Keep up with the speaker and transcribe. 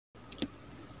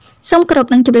សូមគោរព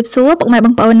នឹងជម្រាបសួរពុកម៉ែប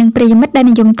ងប្អូននិងប្រិយមិត្តដែល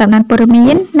និយមតាមដានព័ត៌មា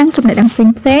ននិងចំណេះដឹងផ្សេ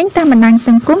ងៗតាមបណ្ដាញស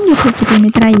ង្គម YouTube ជាទីមេ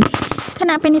ត្រីខ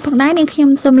ណៈពេលនេះផងដែរនាងខ្ញុំ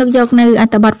សូមលើកយកនៅអ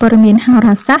ត្ថបទព័ត៌មានហោ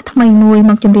រាសាស្ត្រថ្មីមួយ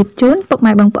មកជម្រាបជូនពុក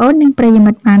ម៉ែបងប្អូននិងប្រិយ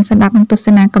មិត្តបានស្ដាប់និងទស្ស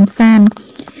នាកំសាន្ត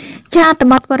ចាអត្ថ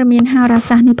បទព័ត៌មានហោរា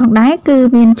សាស្ត្រនេះផងដែរគឺ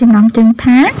មានចំណងជើង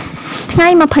ថាថ្ងៃ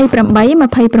28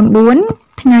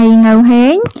 29ថ្ងៃងៅហេ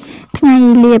ងថ្ងៃ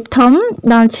លៀបធំ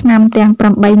ដល់ឆ្នាំទាំង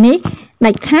8នេះ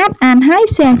ដាច់ខាតអានហើយ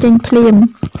សៀងចេញភ្លាម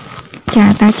ចា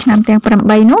តែឆ្នាំទាំង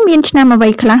8នោះមានឆ្នាំអ្វី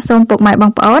ខ្លះសូមពុកម៉ែប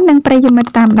ងប្អូននិងប្រិយមិត្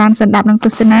តតាមដានស្ដាប់និងទ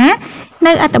ស្សនា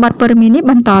នៅអត្ថបទព័ត៌មាននេះ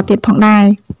បន្តទៀតផងដែរ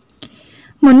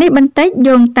មុននេះបន្តិច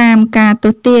យោងតាមការទ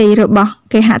ស្សន៍ទាយរបស់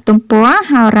គេហទំព័រ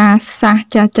ហោរាសាស្ត្រ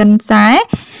ចាចិនសែ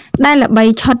ដែលល្បី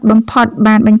ឆុតបំផុត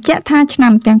បានបញ្ជាក់ថាឆ្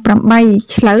នាំទាំង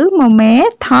8ឆ្លូវមមេ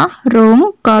ថោះរោង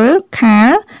កុលខាល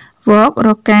វករ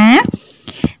កា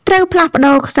ត្រូវផ្លាស់ប្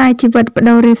ដូរខ្សែជីវិតប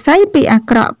ដូររាសីពីអា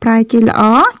ក្រក់ប្រែជាល្អ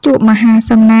ជួបមហា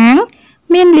សំណាង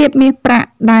មានលៀបមាសប្រាក់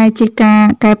ដែលជាការ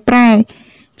កែប្រែ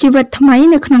ជីវិតថ្មី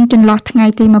នៅក្នុងចន្លោះថ្ងៃ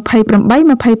ទី28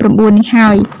 29នេះហើ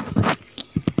យ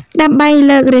ដើម្បី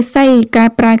លើករាសីកែ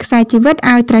ប្រែខ្សែជីវិត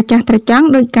ឲ្យត្រចះត្រចង់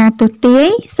ដោយការទស្សន៍ទាយ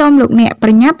សូមលោកអ្នកប្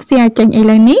រញាប់សៀចេញឥ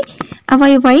ឡូវនេះអ្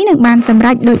វីៗនឹងបានសម្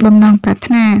រេចដោយបំណងប្រា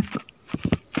ថ្នា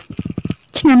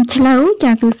ឆ្នាំឆ្លូវ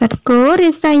ចាគឺសត្វគោ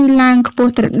រាសីឡើងខ្ព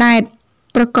ស់ត្រដែត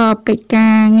ប្រកបកិច្ចកា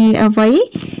រងារអ្វី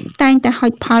តែងតែហុ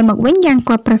ចផលមកវិញយ៉ាង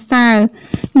គាត់ប្រសើរ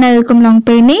នៅកំឡុង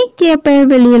ពេលនេះជាពេល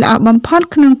វេលាល្អបំផុត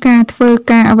ក្នុងការធ្វើ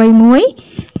ការអ្វីមួយ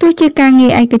ទោះជាការងា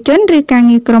រឯកជនឬការ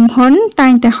ងារក្រុមហ៊ុនតែ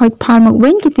ងតែហុចផលមកវិ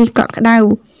ញជាទីកក់ក្ដៅ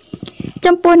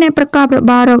ចំពោះអ្នកប្រកបរ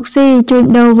បររកស៊ីជួញ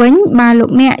ដូរវិញបើលោក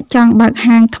អ្នកចង់បើក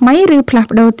ហាងថ្មីឬផ្លាស់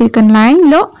ប្ដូរទីកន្លែង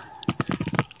លក់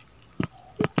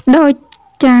ដូច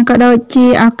ចាក៏ដូចជា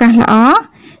ឱកាសល្អ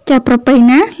ចាប្រពៃ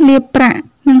ណាលៀបប្រាក់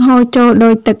នឹងហូរចូលដោ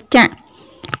យទឹកចាក់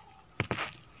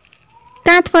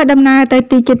ការធ្វើដំណើរទៅ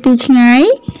ទីជិតទីឆ្ងាយ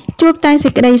ជួបតែសេ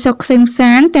ចក្តីសុខក្សេមក្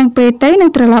សាន្តទាំងពេលទៅនិង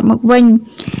ត្រឡប់មកវិញ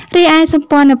រីឯសម្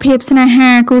ព័ន្ធភាពស្នេហា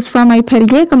គូស្វាមីភរិ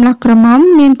យាកំឡោះក្រមុំ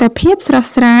មានតែភាពស្រស់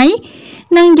ស្រាយ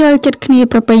និងយល់ចិត្តគ្នា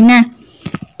ប្រពៃណាស់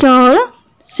ចូល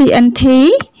CNT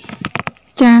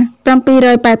ចា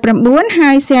789ហើ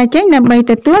យសៀចេញដើម្បី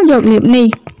ទទួលយកលៀបនេះ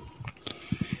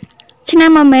ឆ្នាំ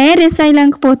មមេរាសីឡើង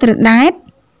ខ្ពស់ត្រដែត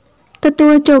ទទួ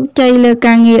លជោគជ័យលើ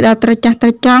ការងារដ៏ត្រចះត្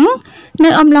រចង់នៅ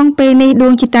អំឡុងពេលនេះដួ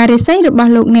ងជតារាសីរប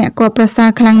ស់លោកអ្នកក៏ប្រសើរ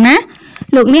ខ្លាំងណាស់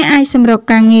លោកអ្នកអាចសម្រុក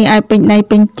ការងារឲ្យពេញដៃ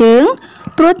ពេញជើង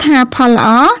ព្រោះថាផលល្អ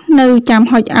នៅចាំ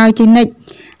ហុចឲ្យជានិច្ច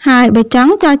ហើយបើច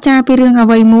ង់ចរចាពីរឿងអ្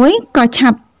វីមួយក៏ឆា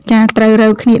ប់ចាត្រូវរើ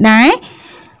គ្នាដែរ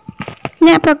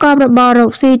អ្នកប្រកបរបររ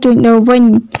កស៊ីជួញដូរវិញ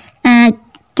អាច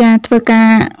ចាធ្វើកា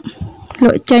រល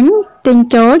ក់ចេញទិញ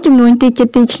ចូលចំនួនទីជិត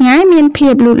ទីឆ្ងាយមានភា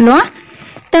ពលូតលាស់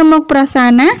ទៅមុខប្រសើរ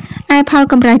ណាស់ឯផល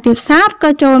កម្រៃទៀតសោតក៏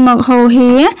ចូលមកហូរ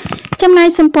ហៀចំណែក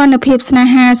សម្ព័ន្ធភាពស្នេ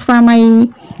ហាស្វាមី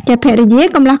ជាភរិយា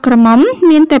កំឡោះក្រមុំ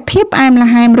មានតែភាពផ្អែមល្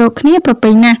ហែមរកគ្នាប្រ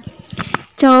ពៃណាស់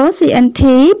ចូល CNT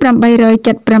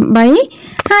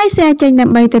 878ហើយសែចេញដើ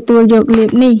ម្បីទទួលយកលៀ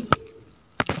បនេះ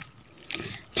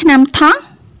ឆ្នាំថោះ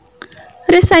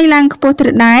រិស័យឡើងខ្ពស់ត្រ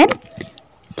ដែត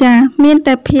ចាមាន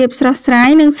តែភាពស្រស់ស្រាយ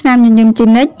និងស្នាមញញឹមជា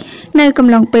និច្ចនៅកំ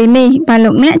ឡុងពេលនេះបើលោ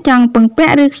កអ្នកចង់ពឹងពា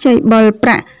ក់ឬខ្ចីបុលប្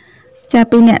រាក់ចា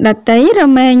ពីអ្នកដតីរ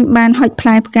មែងបានហុចផ្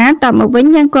លែផ្កាតបមកវិញ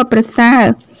យ៉ាងគាត់ប្រសើរ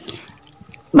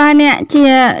បើអ្នក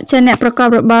ជាអ្នកប្រកប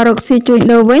របររកស៊ីជួញ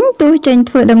ដូរវិញទោះចេញ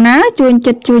ធ្វើដំណើរជួញ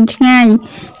ចិត្តជួញឆ្ងាយ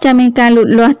ចាមានការលូត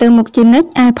លាស់ទៅមុខជានិច្ច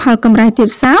ឯផលកម្រៃទៀត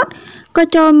សោតក៏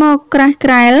ចូលមកក្រាស់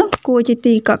ក្រែលគួរជា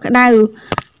ទីកក់ក្ដៅ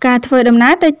ការធ្វើដំណើ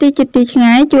រទៅទីជិតទីឆ្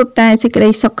ងាយជួបតែសេចក្តី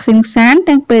សុខស្ងសាន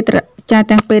ទាំងពេល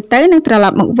ទៅនិងត្រឡ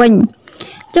ប់មកវិញ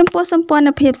ចំពោះសម្ព័ន្ធ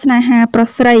ភាពស្នេហាប្រុស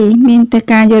ស្រីមានតែ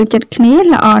ការយល់ចិត្តគ្នា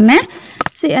ល្អណាស់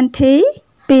CNT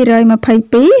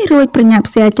 222រួចប្រញាប់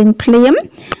សែចេញភ្លាម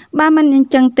បើមិនអ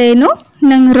ញ្ចឹងទេនោះ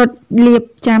នឹងរត់លៀប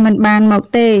ចាមិនបានមក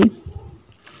ទេ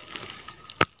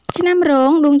ឆ្នាំរោ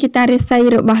ងដួងជតារាសី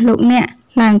របស់លោកអ្នក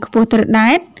ឡើងខ្ពស់ត្រ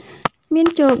ដែតមាន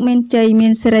ជោគមានជ័យមា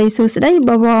នសិរីសួស្តីប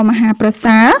វរមហាប្រ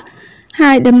សើរ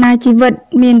ហើយដំណើរជីវិត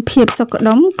មានភាពសុខ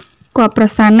ដុមក៏ប្រ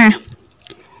សើរណាស់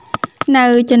នៅ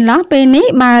ចន្លោះពេលនេះ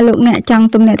បើលោកអ្នកចង់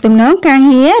ទំនាក់ទំនងការ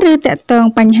ងារឬតាក់ទង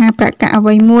បញ្ហាប្រកាសអ្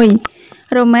វីមួយ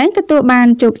រមែងទទួលបាន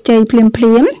ជោគជ័យភ្លា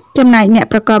មចំណែកអ្នក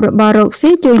ប្រកបរបររកស៊ី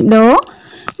ជួញដូរ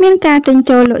មានការទិញ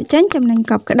ចូលលក់ចេញចំណេញ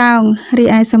កប់ក្តោងរី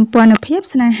ឯសម្ព័ន្ធភាព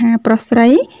ស្នេហាប្រុសស្រី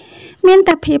មាន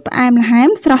តែភាពផ្អែមល្ហែម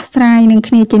ស្រស់ស្រាយនឹង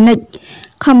គ្នាជានិច្ច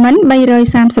comment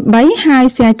 333ហើយ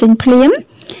សែចេញភ្លាម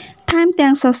ថែម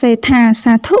ទាំងសរសេរថា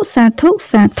សាធុសាធុ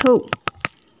សាធុ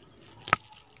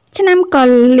ឆ្នាំកុល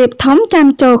លៀបធំចាំ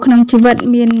ចូលក្នុងជីវិត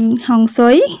មានហងស៊ុ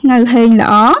យងៅហេងល្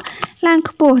អឡើង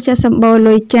ខ្ពស់ជាសម្បូរ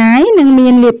លុយចាយនិងមា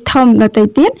នលៀបធំដទៃ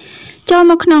ទៀតចូល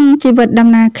មកក្នុងជីវិតដំ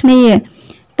ណើរគ្នា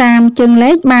តាមជើង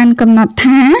លេខបានកំណត់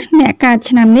ថាអ្នកកើត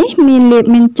ឆ្នាំនេះមានលៀប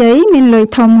មានជ័យមានលុយ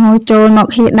ធំហូរចូលមក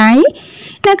ហៀដៃ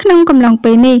នៅក្នុងកំឡុង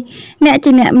ពេលនេះអ្នក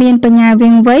ជាអ្នកមានបញ្ញាវា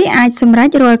ងវៃអាចសម្រេច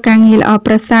រាល់ការងារល្អ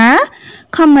ប្រសើរ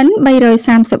comment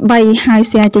 333ហើយ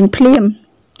share ចេញភ្លាម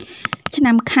ឆ្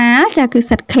នាំខាលចាគឺ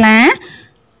សត្វខ្លា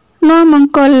នាំមង្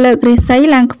គលលើករាសី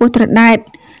ឡើងខ្ពស់ត្រដែត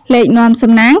លេខនាំ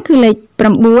សំណាងគឺលេខ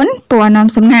9ពណ៌នាំ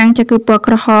សំណាងចាគឺពណ៌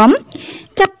ក្រហម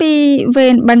ចាប់ពីវេ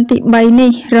នបិណ្ឌទី3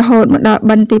នេះរហូតមកដល់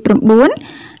បិណ្ឌទី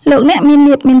9លោកអ្នកមាន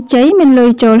លៀបមានជ័យមានលុយ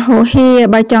ចូលហូរហៀ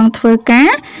បើចង់ធ្វើការ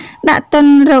ដាក់តុន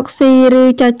រកស៊ីឬ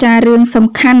ចរចារឿងសំ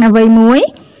ខាន់អ្វីមួយ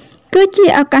គឺជា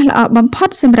ឱកាសល្អបំផុត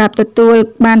សម្រាប់ទទួល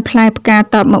បានផ្លែផ្កា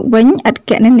តបមកវិញឥត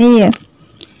គណនា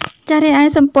ចារីឯ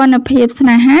សម្ព័ន្ធភាពស្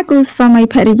នេហាគូស្វាមី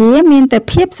ភរិយាមានតែ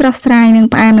ភាពស្រស់ស្រាយនិង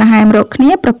ផ្អែមល្ហែមរកគ្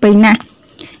នាប្រពៃណាស់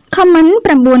comment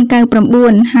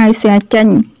 999ហើយ share ចេញ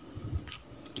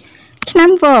ឆ្នាំ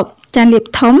វកចាលៀប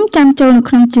ធំចាំចូលនៅ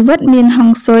ក្នុងជីវិតមានហុង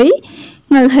ស៊ុយ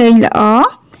នៅហេងល្អ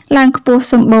ឡើងខ្ពស់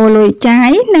សម្បូរលុយចាយ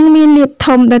និងមានលៀប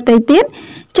ធំដទៃទៀត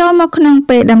ចូលមកក្នុង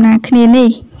ពេលដំណើរគ្នានេះ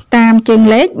តាមជើង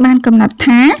លេខបានកំណត់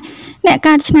ថាអ្នក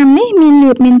កើតឆ្នាំនេះមាន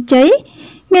លៀបមានជ័យ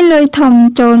មានលុយធំ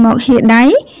ចូលមកហៀដៃ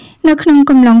នៅក្នុង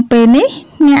កំឡុងពេលនេះ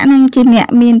អ្នកនឹងជាអ្នក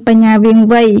មានបញ្ញាវាង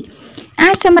វៃ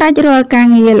អាចសម្រេចរាល់ការ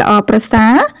ងារល្អប្រសើ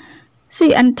រ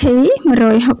CNT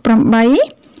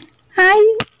 168ហើយ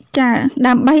ចា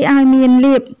ដើម្បីឲ្យមាន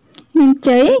លៀបមាន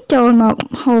ជ័យចូលមក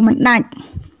ហូរមិនដាច់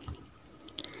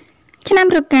ឆ្នាំ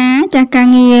រកាចាការ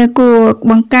ងារគួរ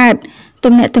បង្កើត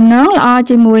ទំនាក់ទំនងល្អ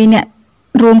ជាមួយអ្នក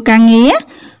រួមការងារ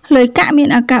លុយកាក់មាន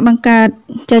ឱកាសបង្កើត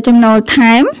ជាចំណូល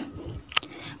ថែម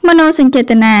មនោសញ្ចេ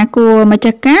តនាគួរម្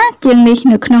ចាស់ការជាងនេះ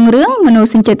នៅក្នុងរឿងមនោ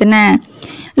សញ្ចេតនា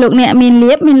លោកអ្នកមាន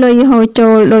លៀបមានលុយហូរចូ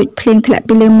លដូចភ្លៀងធ្លាក់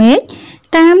ពីលើមេឃ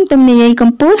តាមទំនាយ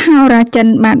កំពូលហោរាចិន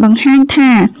បានបង្ហាញ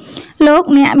ថាលោក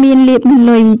អ្នកមានលៀបមាន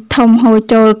លុយធំហូរ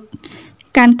ចូល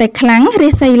កាន់តែខ្លាំងរា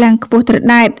សីឡើងខ្ពស់ត្រ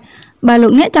ដែតបើលោ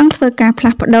កអ្នកចង់ធ្វើការផ្លា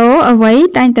ស់ប្ដូរអ្វី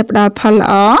តែងតែផ្ដល់ផលល្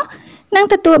អនិង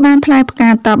ទទួលបានផ្លែផ្កា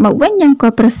តបមកវិញយ៉ាងក៏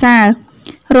ប្រសើរ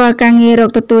រាល់ការងាររក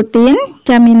ទទួលទាន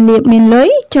ចាមានលៀបមានលុយ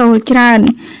ចូលច្រើន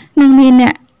និងមានអ្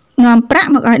នកនាំប្រាក់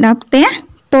មកឲ្យដល់ផ្ទះ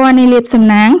ពណ៌នៃលៀបសំ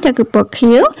ណាងចាគឺពណ៌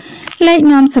ខៀវលេខ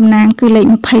នាំសំណាងគឺលេខ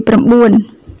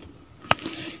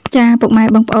29ចាពុកម៉ែ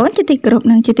បងប្អូនជាទីគោរព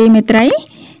និងជាទីមេត្រី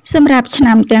សម្រាប់ឆ្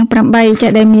នាំទាំង8ចា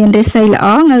ដែលមានរាសីល្អ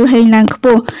ងើហេងឡើងខ្ព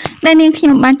ស់ដែលនាងខ្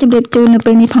ញុំបានជម្រាបជូននៅ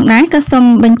ពេលនេះផងដែរក៏សូម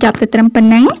បញ្ចប់ទៅត្រឹមប៉ុណ្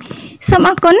ណឹងសូម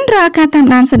អរគុណរាល់ការតាម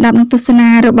ដានស្ដាប់និងទស្សនា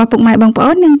របស់ពុកម៉ែបងប្អូ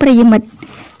ននិងប្រិយមិត្ត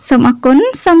សូមអរគុណ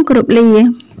សូមគោរពលា